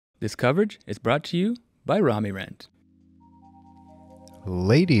This coverage is brought to you by RAMIRENT.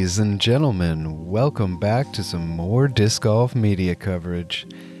 Ladies and gentlemen, welcome back to some more disc golf media coverage.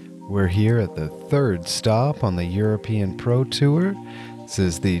 We're here at the third stop on the European Pro Tour. This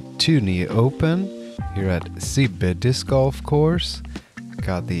is the Tyyni Open here at Sibbe Disc Golf Course.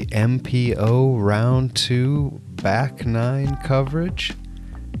 Got the MPO Round 2 Back 9 coverage.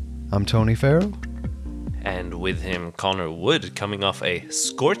 I'm Tony Ferro. And with him, Connor Wood, coming off a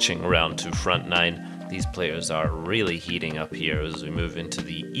scorching Round 2 Front 9. These players are really heating up here as we move into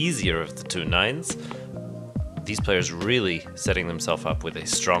the easier of the two nines. These players really setting themselves up with a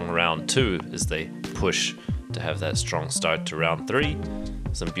strong Round 2 as they push to have that strong start to Round 3.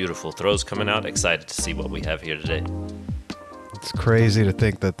 Some beautiful throws coming out. Excited to see what we have here today. It's crazy to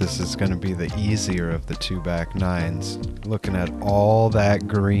think that this is going to be the easier of the two back nines. Looking at all that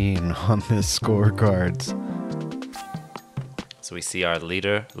green on this scorecards. So we see our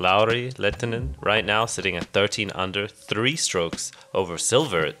leader, Lauri, Lehtinen, right now sitting at 13 under, 3 strokes over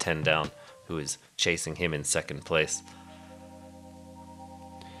Silver at 10 down, who is chasing him in second place.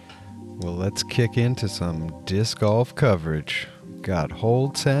 Well, let's kick into some disc golf coverage. Got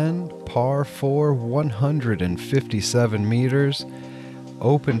hole 10, par 4, 157 meters.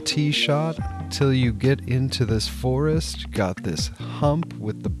 Open tee shot until you get into this forest. Got this hump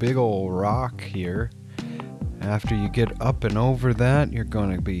with the big old rock here. After you get up and over that, you're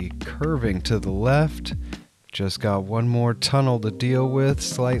going to be curving to the left. Just got one more tunnel to deal with,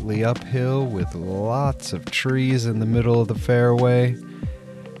 slightly uphill with lots of trees in the middle of the fairway.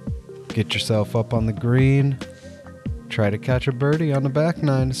 Get yourself up on the green. Try to catch a birdie on the back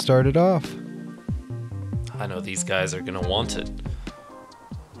nine to start it off. I know these guys are going to want it.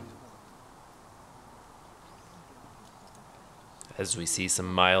 As we see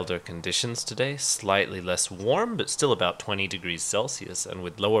some milder conditions today, slightly less warm, but still about 20 degrees Celsius, and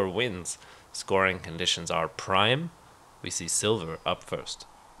with lower winds, scoring conditions are prime. We see Silver up first.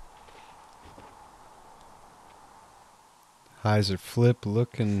 Hyzer flip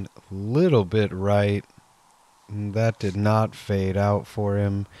looking a little bit right. That did not fade out for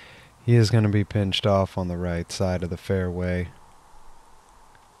him. He is going to be pinched off on the right side of the fairway.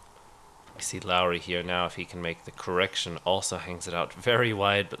 We see Lauri here now, if he can make the correction, also hangs it out very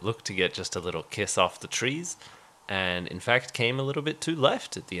wide, but looked to get just a little kiss off the trees, and in fact came a little bit too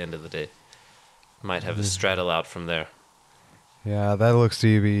left at the end of the day. Might have a straddle out from there. Yeah, that looks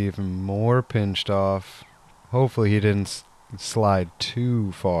to be even more pinched off. Hopefully he didn't slide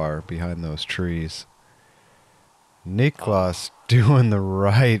too far behind those trees. Niklas doing the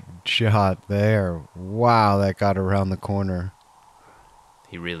right shot there. Wow, that got around the corner.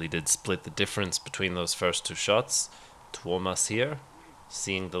 He really did split the difference between those first two shots. Tuomas here,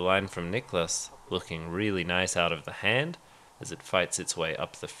 seeing the line from Niklas, looking really nice out of the hand as it fights its way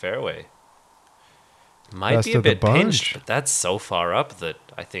up the fairway. Might Best be a of the bit pinched, bunch. but that's so far up that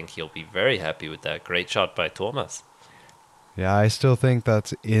I think he'll be very happy with that. Great shot by Tuomas. Yeah, I still think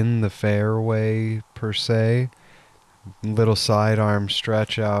that's in the fairway per se. Little sidearm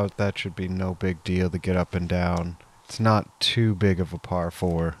stretch out, that should be no big deal to get up and down. It's not too big of a par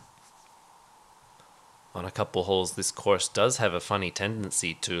 4. On a couple holes, this course does have a funny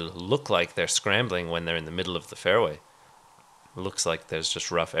tendency to look like they're scrambling when they're in the middle of the fairway. Looks like there's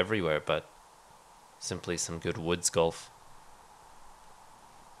just rough everywhere, but simply some good woods golf.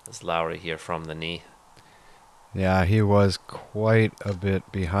 There's Lauri here from the knee. Yeah, he was quite a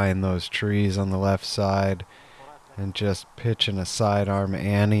bit behind those trees on the left side. And just pitching a sidearm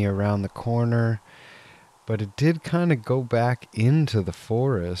Annie around the corner. But it did kind of go back into the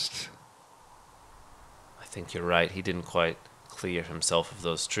forest. I think you're right. He didn't quite clear himself of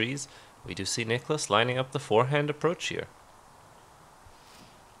those trees. We do see Niklas lining up the forehand approach here.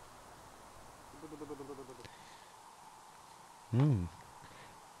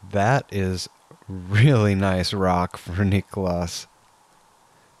 That is really nice rock for Niklas.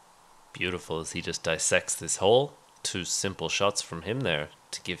 Beautiful as he just dissects this hole. 2 simple shots from him there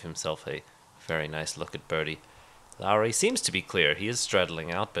to give himself a very nice look at birdie. Lauri seems to be clear. He is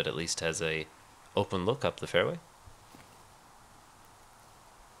straddling out, but at least has a open look up the fairway.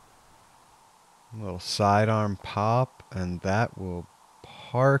 A little sidearm pop, and that will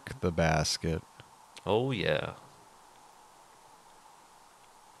park the basket. Oh, yeah.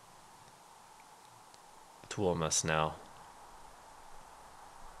 Tuomas now.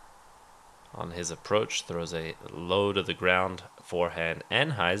 On his approach, throws a low to the ground forehand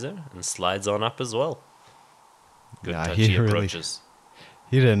and hyzer, and slides on up as well. Good touchy approaches.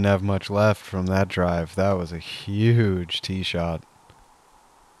 He didn't have much left from that drive. That was a huge tee shot.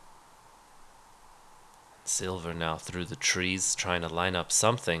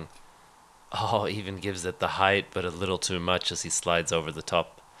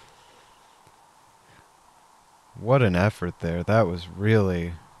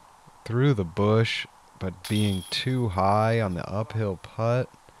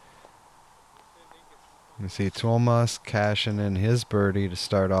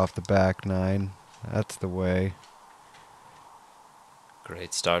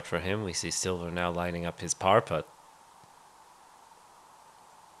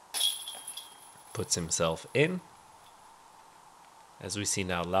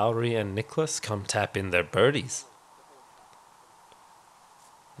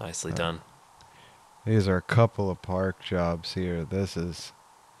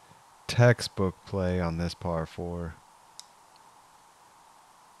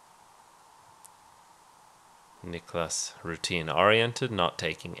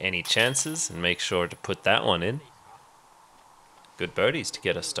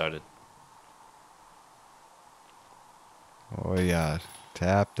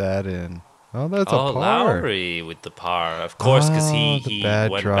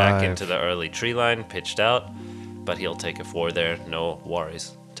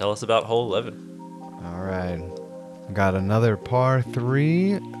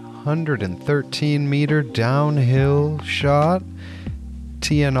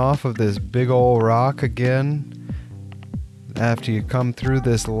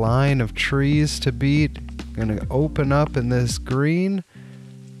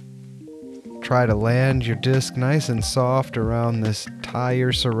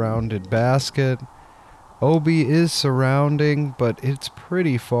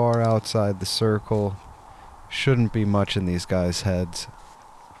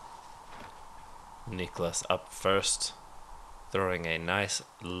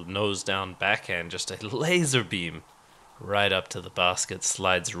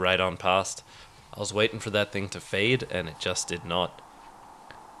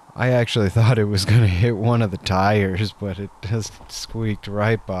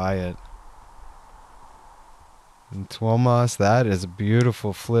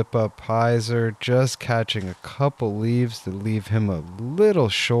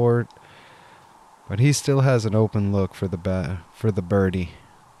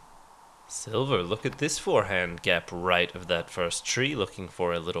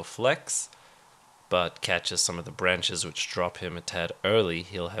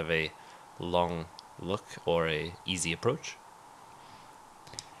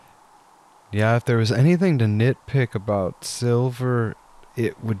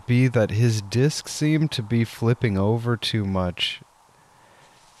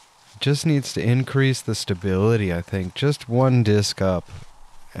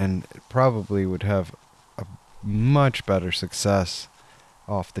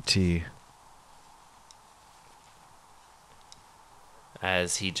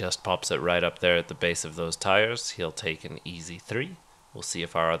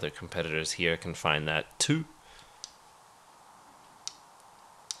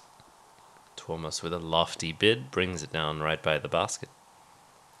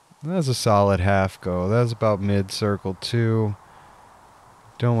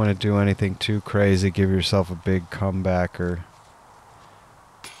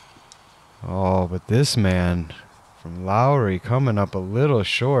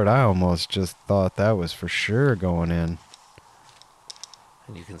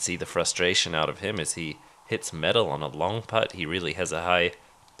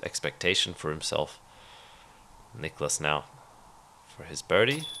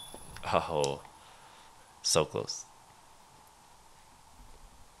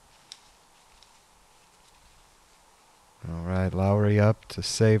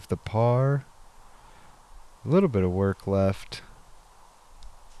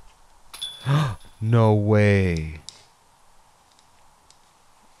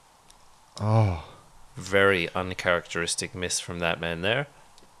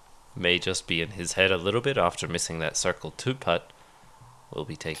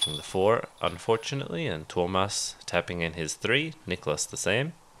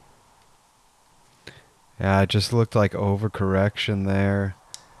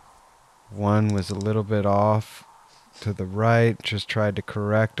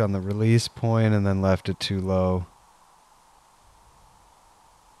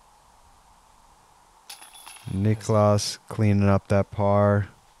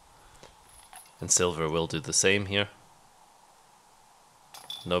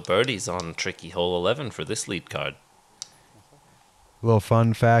 Little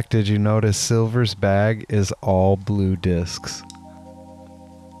fun fact, did you notice Silver's bag is all blue discs?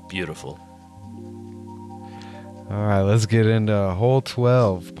 Beautiful. All right, let's get into hole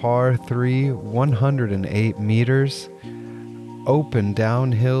 12, par 3, 108 meters. Open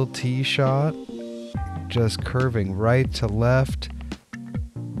downhill tee shot, just curving right to left.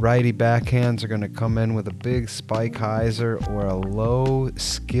 Righty backhands are going to come in with a big spike hyzer or a low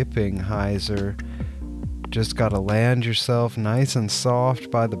skipping hyzer. Just got to land yourself nice and soft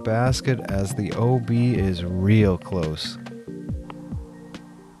by the basket as the OB is real close.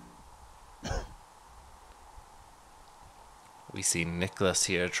 We see Niklas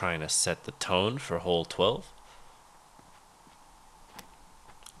here trying to set the tone for hole 12.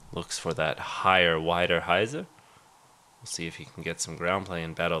 Looks for that higher, wider hyzer. We'll see if he can get some ground play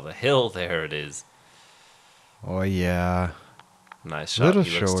and battle the hill. There it is. Oh yeah. Nice shot. Little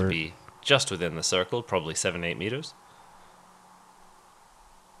He looks to short. be just within the circle, probably 7-8 meters.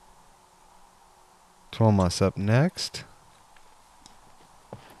 Tuomas up next.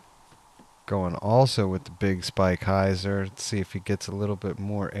 Going also with the big spike hyzer. Let's see if he gets a little bit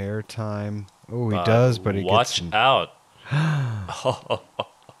more air time. Oh, he does, but he watch gets some... out.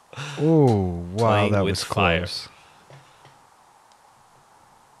 Oh, wow, Playing that with was fire. close.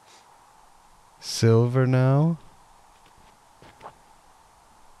 Silver now.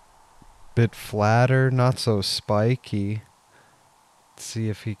 Bit flatter, not so spiky. Let's see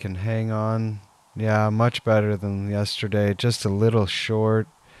if he can hang on. Yeah, much better than yesterday. Just a little short.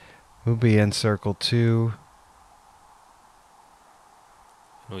 We'll be in circle 2.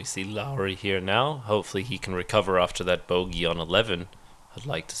 We see Lauri here now. Hopefully he can recover after that bogey on 11. I'd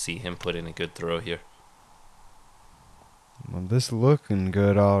like to see him put in a good throw here. Well, this looking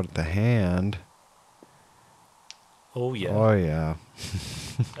good out of the hand. Oh yeah. Oh, yeah.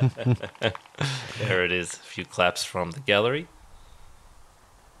 There it is. A few claps from the gallery.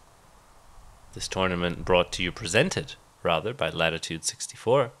 This tournament presented by Latitude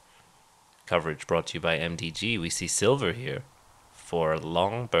 64. Coverage brought to you by MDG. We see Silver here for a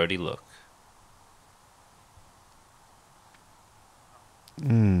long birdie look.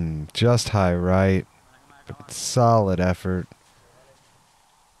 Just high right. But solid effort.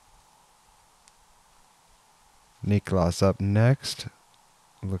 Niklas up next.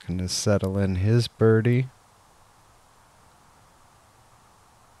 Looking to settle in his birdie.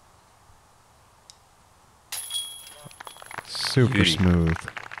 Super Beauty. smooth.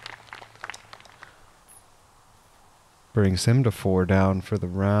 Brings him to 4 down for the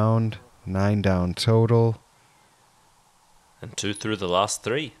round. 9 down total. And 2 through the last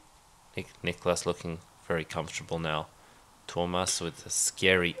 3. Niklas looking very comfortable now. Tuomas with a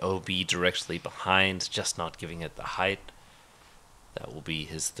scary OB directly behind, just not giving it the height. That will be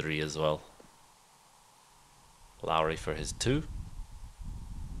his 3 as well. Lauri for his 2.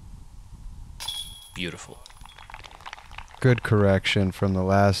 Beautiful. Good correction from the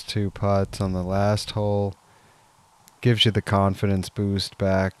last 2 putts on the last hole. Gives you the confidence boost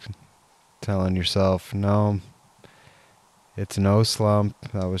back. Telling yourself, no, it's no slump.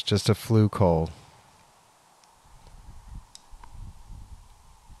 That was just a fluke hole.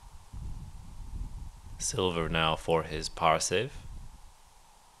 Silver now for his par save.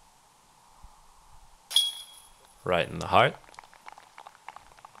 Right in the heart.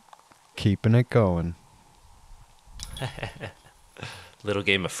 Keeping it going. Little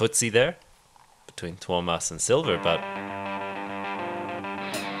game of footsie there between Tuomas and Silver, but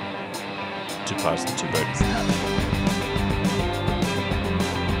 2 pars and 2 birdies.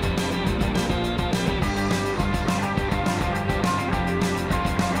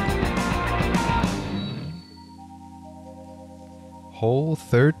 Hole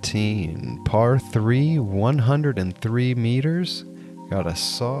 13, par 3, 103 meters. Got a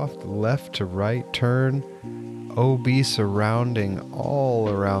soft left to right turn. OB surrounding all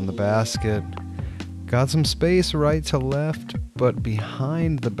around the basket. Got some space right to left, but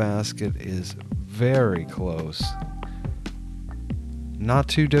behind the basket is very close. Not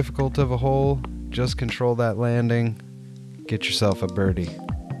too difficult of a hole. Just control that landing. Get yourself a birdie.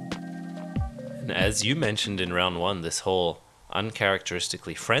 And as you mentioned in round 1, this hole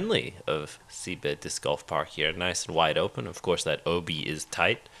uncharacteristically friendly of Sibbe Disc Golf Park here. Nice and wide open. Of course, that OB is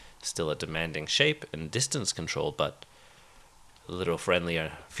tight. Still a demanding shape and distance control, but a little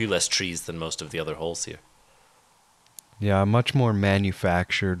friendlier. A few less trees than most of the other holes here. Yeah, a much more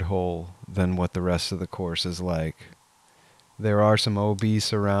manufactured hole than what the rest of the course is like. There are some OB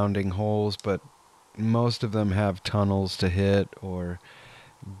surrounding holes, but most of them have tunnels to hit or,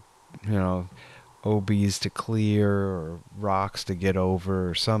 OBs to clear or rocks to get over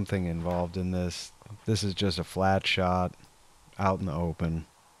or something involved in this. This is just a flat shot out in the open.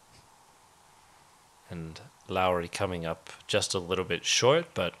 And Lauri coming up just a little bit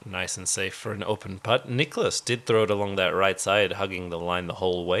short, but nice and safe for an open putt. Niklas did throw it along that right side, hugging the line the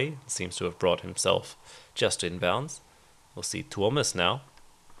whole way. Seems to have brought himself just inbounds. We'll see Tuomas now.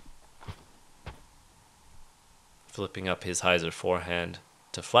 Flipping up his hyzer forehand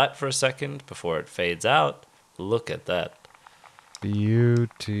to flat for a second before it fades out. Look at that.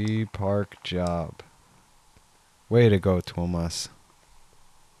 Beauty park job. Way to go, Tuomas.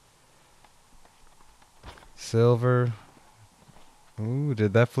 Silver. Ooh,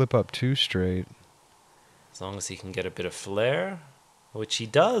 did that flip up too straight? As long as he can get a bit of flair, which he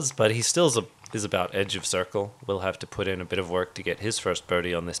does, but he still is about edge of circle. Will have to put in a bit of work to get his first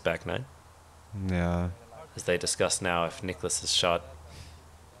birdie on this back nine. Yeah. As they discuss now if Niklas's shot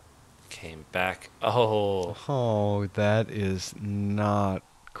came back. Oh. Oh, that is not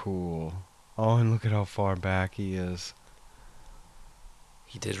cool. Oh, and look at how far back he is.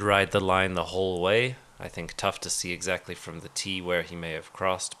 He did ride the line the whole way. I think tough to see exactly from the tee where he may have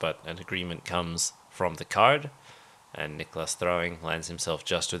crossed, but an agreement comes from the card. And Niklas throwing lands himself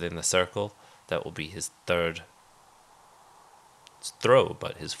just within the circle. That will be his third throw,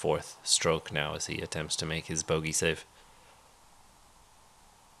 but his fourth stroke now as he attempts to make his bogey save.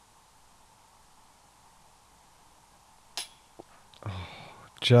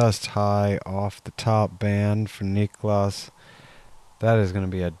 Just high off the top band for Niklas. That is going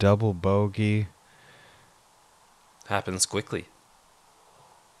to be a double bogey. Happens quickly.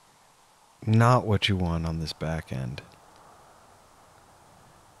 Not what you want on this back end.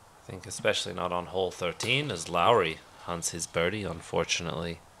 I think especially not on hole 13 as Lauri hunts his birdie.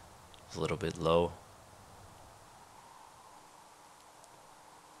 Unfortunately, it's a little bit low.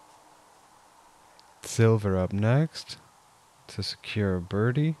 Silver up next to secure a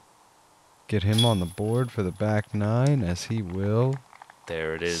birdie. Get him on the board for the back nine, as he will.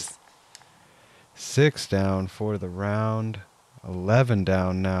 There it is. 6 down for the round. 11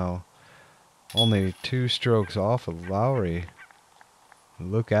 down now. Only 2 strokes off of Lauri.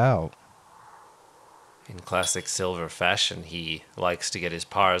 Look out. In classic Silver fashion, he likes to get his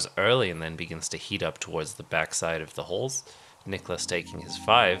pars early and then begins to heat up towards the backside of the holes. Niklas taking his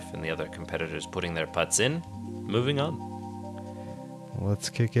 5 and the other competitors putting their putts in. Moving on. Let's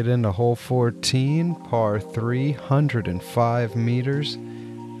kick it into hole 14, par 3, 105 meters.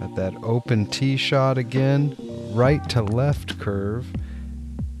 At that open tee shot again, right to left curve.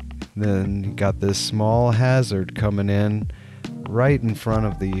 Then you got this small hazard coming in right in front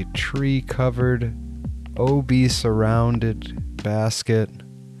of the tree-covered, OB-surrounded basket.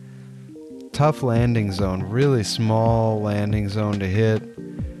 Tough landing zone, really small landing zone to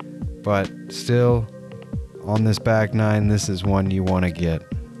hit, but still, on this back nine, this is one you want to get.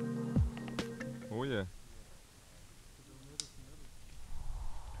 Oh yeah.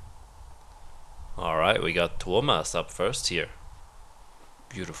 All right, we got Tuomas up first here.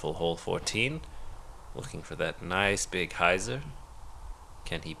 Beautiful hole 14. Looking for that nice big hyzer.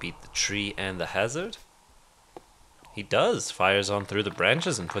 Can he beat the tree and the hazard? He does. Fires on through the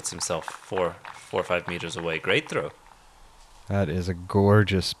branches and puts himself 4 or 5 meters away. Great throw. That is a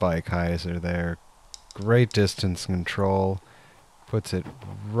gorgeous spike hyzer there. Great distance control. Puts it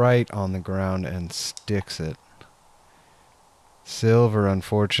right on the ground and sticks it. Silver,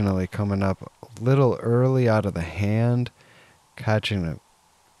 unfortunately, coming up a little early out of the hand, catching an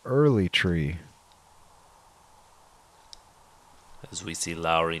early tree. As we see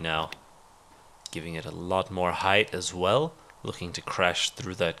Lauri now giving it a lot more height as well, looking to crash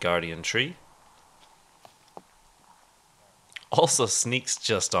through that guardian tree. Also sneaks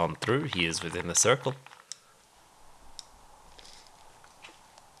just on through. He is within the circle.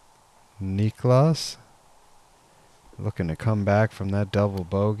 Niklas looking to come back from that double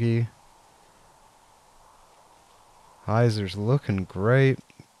bogey. Hyzer's looking great.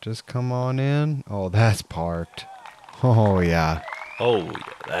 Just come on in. Oh, that's parked. Oh, yeah. Oh,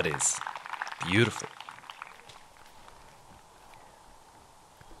 yeah, that is beautiful.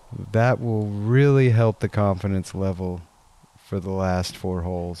 That will really help the confidence level for the last 4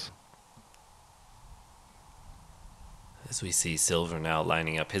 holes. As we see Silver now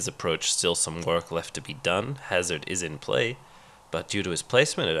lining up his approach, still some work left to be done. Hazard is in play, but due to his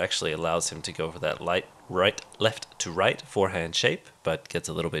placement, it actually allows him to go for that light left to right forehand shape, but gets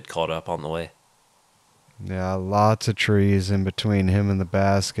a little bit caught up on the way. Yeah, lots of trees in between him and the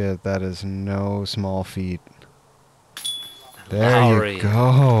basket. That is no small feat. There Lauri, you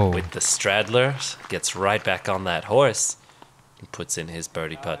go. with the straddler, gets right back on that horse and puts in his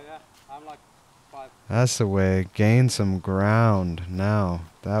birdie putt. That's the way. Gain some ground now.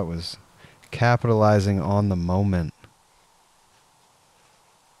 That was capitalizing on the moment.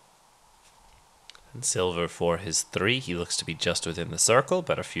 And Silver for his 3. He looks to be just within the circle,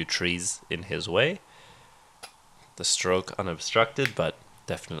 but a few trees in his way. The stroke unobstructed, but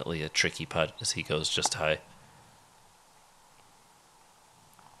definitely a tricky putt as he goes just high.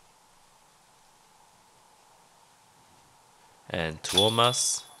 And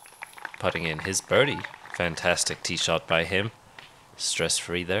Tuomas putting in his birdie. Fantastic tee shot by him.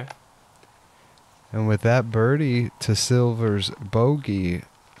 Stress-free there. And with that birdie to Silver's bogey,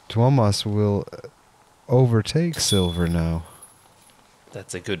 Tuomas will overtake Silver now.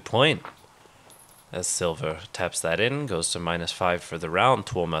 That's a good point. As Silver taps that in, goes to -5 for the round,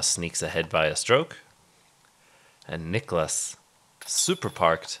 Tuomas sneaks ahead by a stroke. And Niklas, super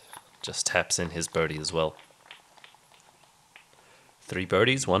parked, just taps in his birdie as well. 3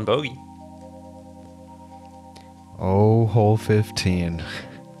 birdies, 1 bogey. Oh, hole 15.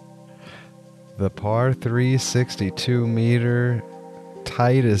 The par 3 62-meter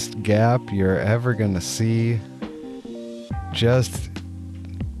tightest gap you're ever going to see. Just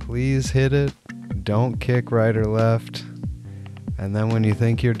please hit it. Don't kick right or left. And then when you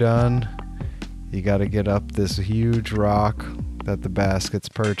think you're done, you got to get up this huge rock that the basket's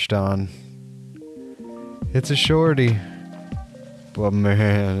perched on. It's a shorty, but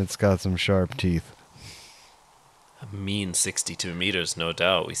man, it's got some sharp teeth. A mean 62 meters, no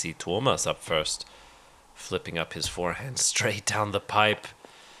doubt. We see Tuomas up first, flipping up his forehand straight down the pipe.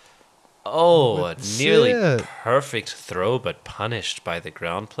 Oh, a nearly perfect throw, but punished by the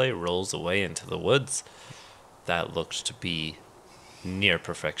ground play, rolls away into the woods. That looked to be near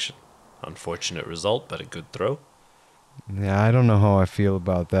perfection. Unfortunate result, but a good throw. Yeah, I don't know how I feel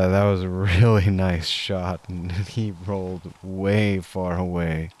about that. That was a really nice shot, and he rolled way far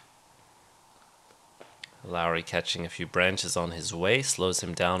away. Lauri catching a few branches on his way, slows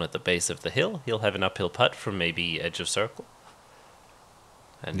him down at the base of the hill. He'll have an uphill putt from maybe edge of circle.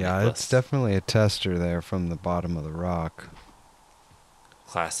 And yeah, Niklas, it's definitely a tester there from the bottom of the rock.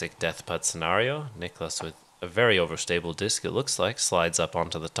 classic death putt scenario. Niklas with a very overstable disc, it looks like, slides up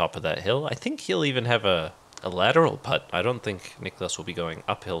onto the top of that hill. I think he'll even have a lateral putt. I don't think Niklas will be going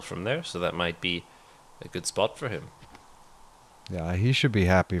uphill from there, so that might be a good spot for him. Yeah, he should be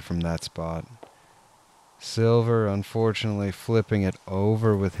happy from that spot. Silver, unfortunately, flipping it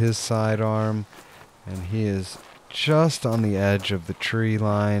over with his sidearm, and he is just on the edge of the tree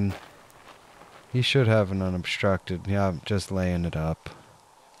line. He should have an unobstructed. Yeah, just laying it up.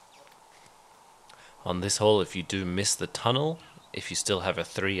 On this hole, if you do miss the tunnel, if you still have a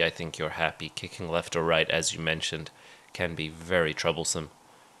 3, I think you're happy. Kicking left or right, as you mentioned, can be very troublesome.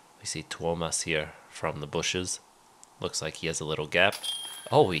 We see Tuomas here from the bushes. Looks like he has a little gap.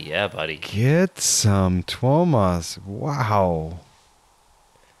 Oh yeah, buddy. Get some, Tuomas. Wow.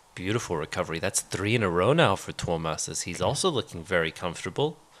 Beautiful recovery. That's 3 in a row now for Tuomas, as he's also looking very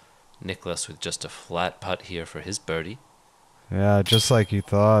comfortable. Niklas with just a flat putt here for his birdie. Yeah, just like you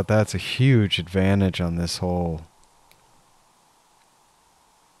thought. That's a huge advantage on this hole.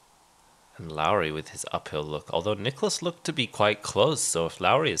 And Lauri with his uphill look. Although Niklas looked to be quite close, so if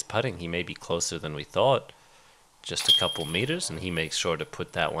Lauri is putting, he may be closer than we thought. Just a couple meters, and he makes sure to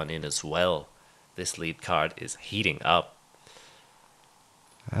put that one in as well. This lead card is heating up.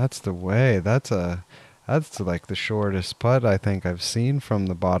 That's the way. That's like the shortest putt I think I've seen from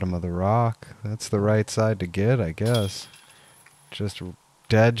the bottom of the rock. That's the right side to get, I guess. Just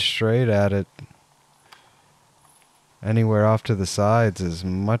dead straight at it. Anywhere off to the sides is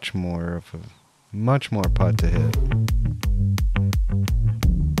much more putt to hit.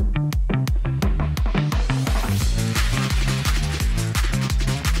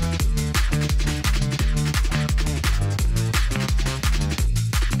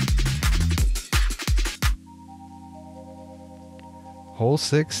 Hole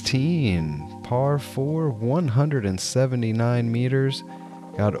 16, par 4, 179 meters.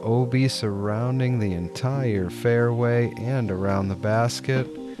 Got OB surrounding the entire fairway and around the basket.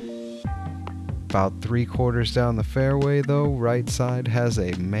 About 3/4 down the fairway though, right side has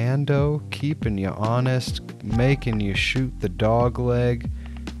a Mando, keeping you honest, making you shoot the dog leg.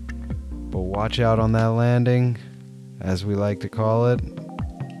 But watch out on that landing, as we like to call it.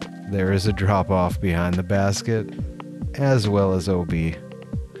 There is a drop off behind the basket, as well as OB.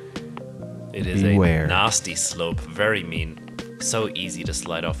 It is Beware. a nasty slope, very mean. So easy to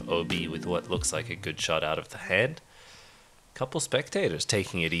slide off OB with what looks like a good shot out of the hand. Couple spectators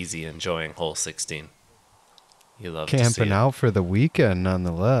taking it easy, enjoying hole 16. You love to see Camping it. out for the weekend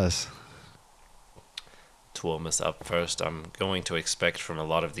nonetheless. Tuomas up first. I'm going to expect from a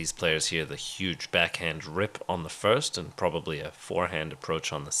lot of these players here the huge backhand rip on the first and probably a forehand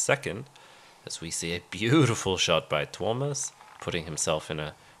approach on the second, as we see a beautiful shot by Tuomas, putting himself in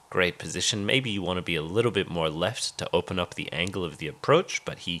a Great position. Maybe you want to be a little bit more left to open up the angle of the approach,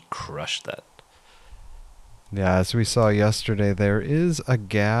 but he crushed that. Yeah, as we saw yesterday, there is a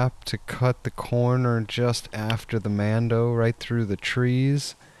gap to cut the corner just after the Mando, right through the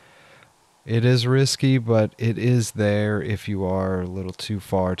trees. It is risky, but it is there if you are a little too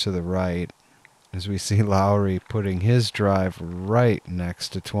far to the right. As we see Lauri putting his drive right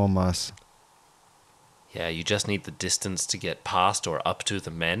next to Tuomas. Yeah, you just need the distance to get past or up to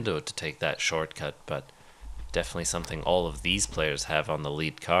the Mando to take that shortcut, but definitely something all of these players have on the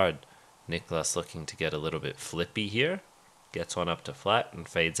lead card. Niklas looking to get a little bit flippy here. Gets one up to flat and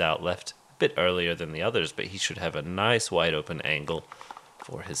fades out left a bit earlier than the others, but he should have a nice wide open angle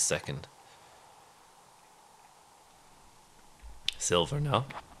for his second. Silver now.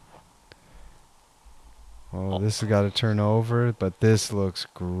 Oh, this has got to turn over, but this looks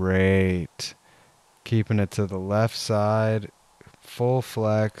great. Keeping it to the left side, full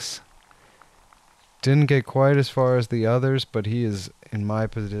flex. Didn't get quite as far as the others, but he is, in my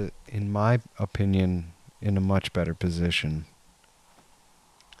opinion, in a much better position.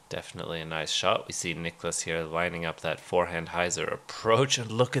 Definitely a nice shot. We see Niklas here lining up that forehand hyzer approach,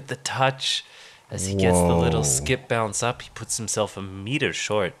 and look at the touch. As he gets the little skip bounce up, he puts himself a meter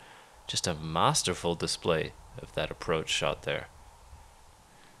short. Just a masterful display of that approach shot there.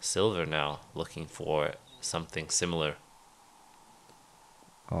 Silver now looking for something similar.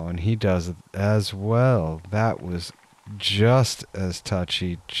 Oh, and he does it as well. That was just as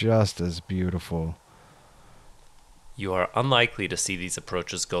touchy, just as beautiful. You are unlikely to see these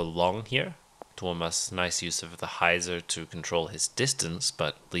approaches go long here. Tuomas, nice use of the hyzer to control his distance,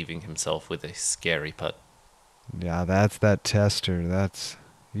 but leaving himself with a scary putt. Yeah, that's that tester.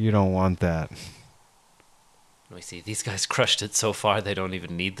 You don't want that. We see these guys crushed it so far they don't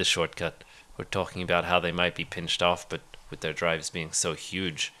even need the shortcut. We're talking about how they might be pinched off, but with their drives being so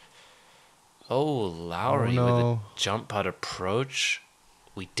huge. Oh, Lauri with a jump putt approach.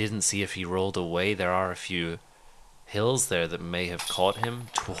 We didn't see if he rolled away. There are a few hills there that may have caught him.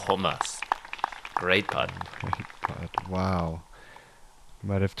 Tuomas. Great putt. Great putt. Wow.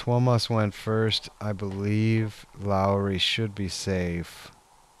 But if Tuomas went first, I believe Lauri should be safe.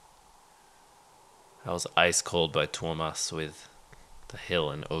 That was ice cold by Tuomas with the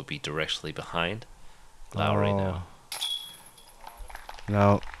hill and OB directly behind. Lauri now.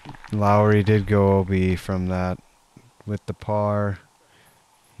 No, Lauri did go OB from that. With the par,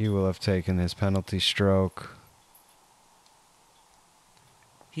 he will have taken his penalty stroke.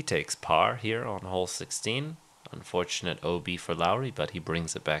 He takes par here on hole 16. Unfortunate OB for Lauri, but he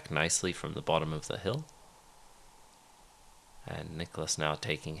brings it back nicely from the bottom of the hill. And Niklas now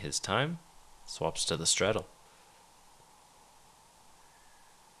taking his time. Swaps to the straddle.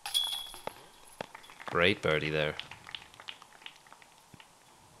 Great birdie there.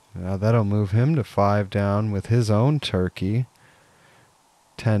 Now that'll move him to 5 down with his own turkey.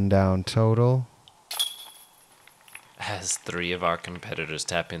 10 down total. As 3 of our competitors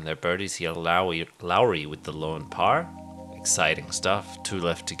tap in their birdies here, Lauri with the lone par. Exciting stuff. 2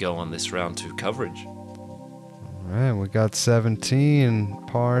 left to go on this round 2 coverage. Alright, we got 17,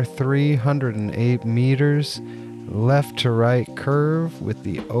 par 308 meters, left to right curve with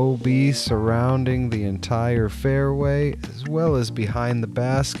the OB surrounding the entire fairway as well as behind the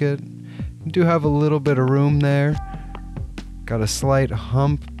basket. You do have a little bit of room there. Got a slight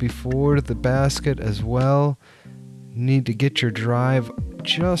hump before the basket as well. Need to get your drive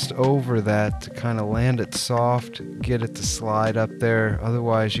just over that to kind of land it soft, get it to slide up there.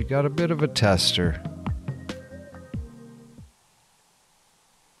 Otherwise, you got a bit of a tester.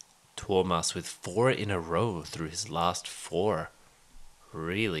 Tuomas with 4 in a row through his last 4.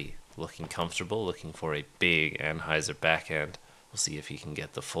 Really looking comfortable, looking for a big anhyzer backhand. We'll see if he can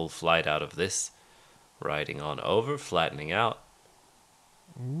get the full flight out of this. Riding on over, flattening out.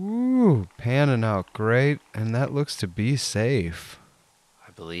 Ooh, panning out great, and that looks to be safe.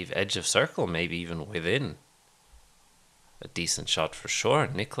 I believe edge of circle, maybe even within. A decent shot for sure.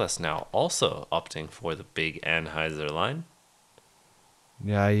 Niklas now also opting for the big anhyzer line.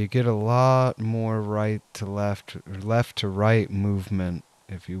 Yeah, you get a lot more right to left, or left to right movement,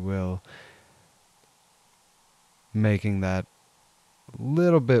 if you will, making that a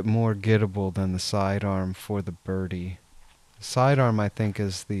little bit more gettable than the sidearm for the birdie. The sidearm, I think,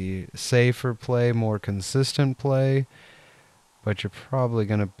 is the safer play, more consistent play, but you're probably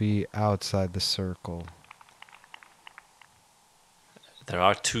going to be outside the circle. There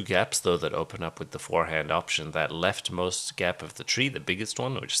are 2 gaps, though, that open up with the forehand option. That leftmost gap of the tree, the biggest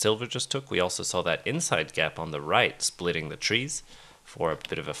one, which Silver just took. We also saw that inside gap on the right, splitting the trees for a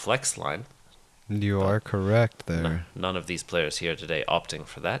bit of a flex line. You are correct there. None of these players here today opting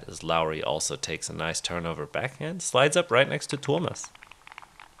for that, as Lauri also takes a nice turnover backhand, slides up right next to Tuomas.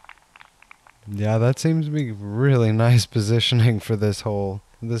 Yeah, that seems to be really nice positioning for this hole.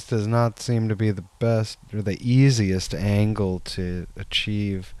 This does not seem to be the best or the easiest angle to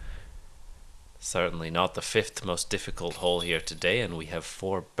achieve. Certainly not the 5th most difficult hole here today, and we have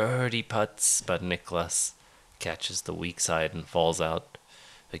 4 birdie putts, but Niklas catches the weak side and falls out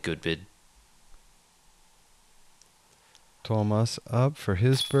a good bit. Tuomas up for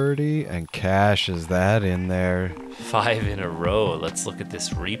his birdie and cashes that in there. 5 in a row. Let's look at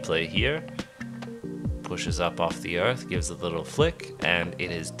this replay here. Pushes up off the earth, gives a little flick, and it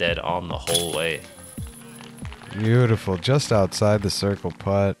is dead on the whole way. Beautiful, just outside the circle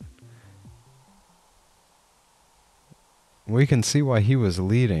putt. We can see why he was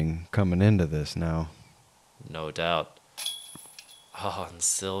leading coming into this now. No doubt. Oh, and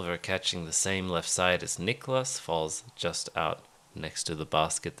Silver catching the same left side as Niklas, falls just out next to the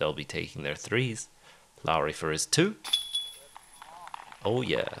basket. They'll be taking their 3s. Lauri for his 2. Oh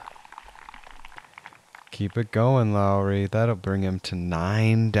yeah. Keep it going, Lauri. That'll bring him to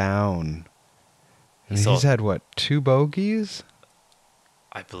 9 down. And he's had, what, 2 bogeys?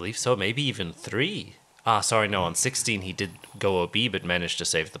 I believe so, maybe even 3. Sorry, no, on 16 he did go OB, but managed to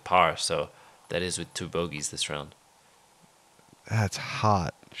save the par, so that is with 2 bogeys this round. That's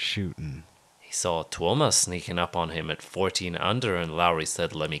hot shooting. He saw Tuomas sneaking up on him at 14 under, and Lauri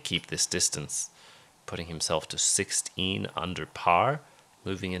said, let me keep this distance, putting himself to 16 under par,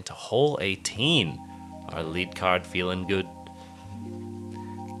 moving into hole 18. Our lead card feeling good.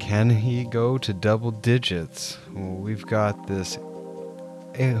 Can he go to double digits? Well, we've got this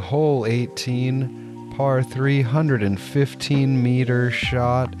hole 18, par 315-meter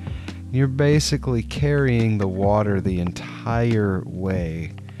shot. You're basically carrying the water the entire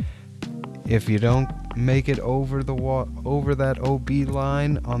way. If you don't make it over over that OB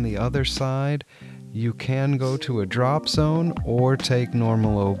line on the other side, you can go to a drop zone or take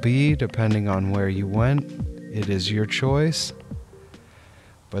normal OB depending on where you went. It is your choice.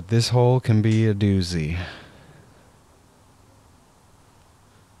 But this hole can be a doozy.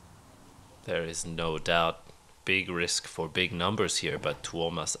 There is no doubt. Big risk for big numbers here, but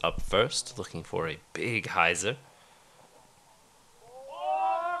Tuomas up first, looking for a big hyzer.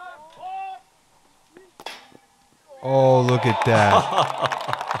 Oh, look at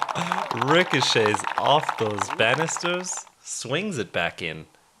that. Ricochets off those banisters, swings it back in.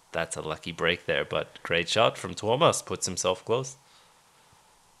 That's a lucky break there, but great shot from Tuomas, puts himself close.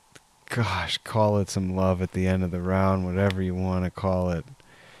 Gosh, call it some love at the end of the round, whatever you want to call it.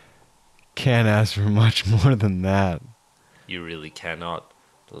 Can't ask for much more than that. You really cannot.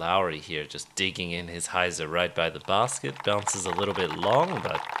 Lauri here just digging in his hyzer right by the basket. Bounces a little bit long,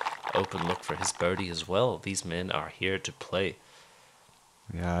 but open look for his birdie as well. These men are here to play.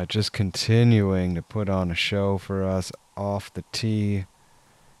 Yeah, just continuing to put on a show for us off the tee.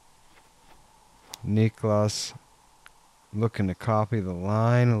 Niklas looking to copy the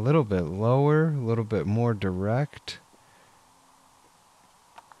line a little bit lower, a little bit more direct.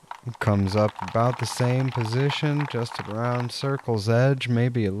 Comes up about the same position, just around circle's edge,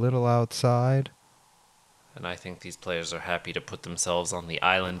 maybe a little outside. And I think these players are happy to put themselves on the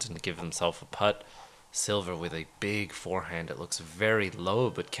island and give themselves a putt. Silver with a big forehand. It looks very low,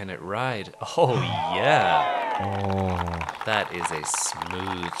 but can it ride? Oh, yeah. Oh. That is a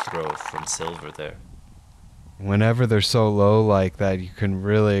smooth throw from Silver there. Whenever they're so low like that, you can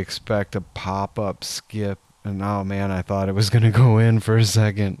really expect a pop-up skip. And oh man, I thought it was going to go in for a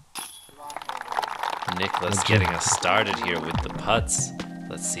second. Niklas getting us started here with the putts.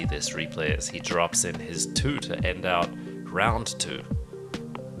 Let's see this replay as he drops in his 2 to end out round 2.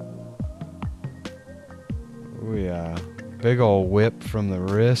 Oh yeah, big old whip from the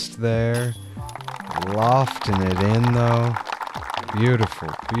wrist there. Lofting it in though. Beautiful,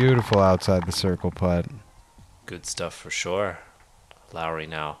 beautiful outside the circle putt. Good stuff for sure. Lauri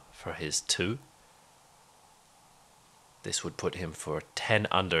now for his 2. This would put him for 10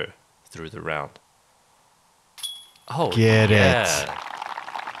 under through the round. Oh, Get yeah. it.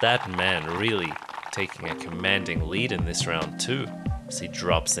 That man really taking a commanding lead in this round too, as he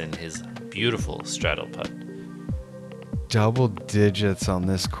drops in his beautiful straddle putt. Double digits on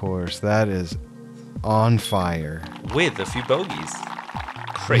this course. That is on fire. With a few bogeys.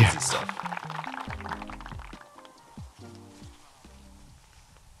 Crazy stuff.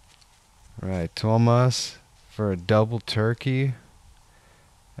 Right, Tuomas for a double turkey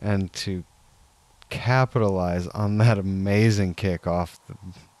and to capitalize on that amazing kick off the...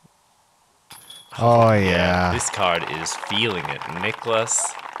 Oh yeah. This card is feeling it.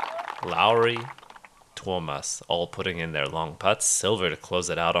 Niklas, Lauri, Tuomas, all putting in their long putts. Silver to close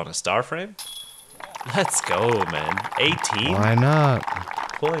it out on a star frame. Let's go, man. 18. Why not?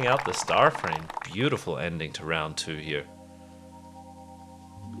 Pulling out the star frame. Beautiful ending to round 2 here.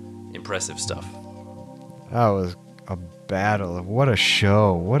 Impressive stuff. That was a battle. What a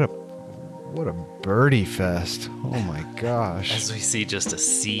show. What a birdie fest. Oh my gosh. As we see just a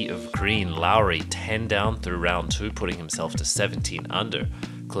sea of green, Lauri 10 down through round 2, putting himself to 17 under.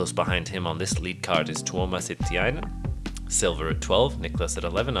 Close behind him on this lead card is Tuomas Hyytiäinen. Silver at 12, Niklas at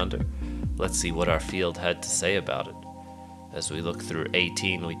 11 under. Let's see what our field had to say about it. As we look through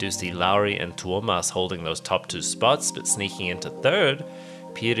 18, we do see Lauri and Tuomas holding those top 2 spots, but sneaking into 3rd,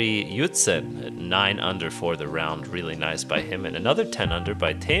 Hyytiäinen at 9 under for the round. Really nice by him. And another 10 under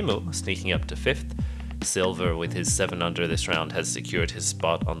by Teemu, sneaking up to 5th. Silver, with his 7 under this round, has secured his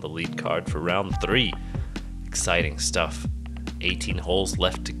spot on the lead card for round 3. Exciting stuff. 18 holes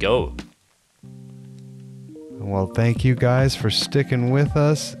left to go. Well, thank you guys for sticking with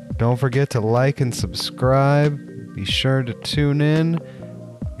us. Don't forget to like and subscribe. Be sure to tune in.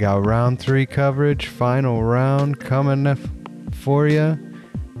 Got round 3 coverage, final round coming for you.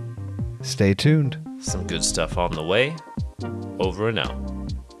 Stay tuned. Some good stuff on the way. Over and out.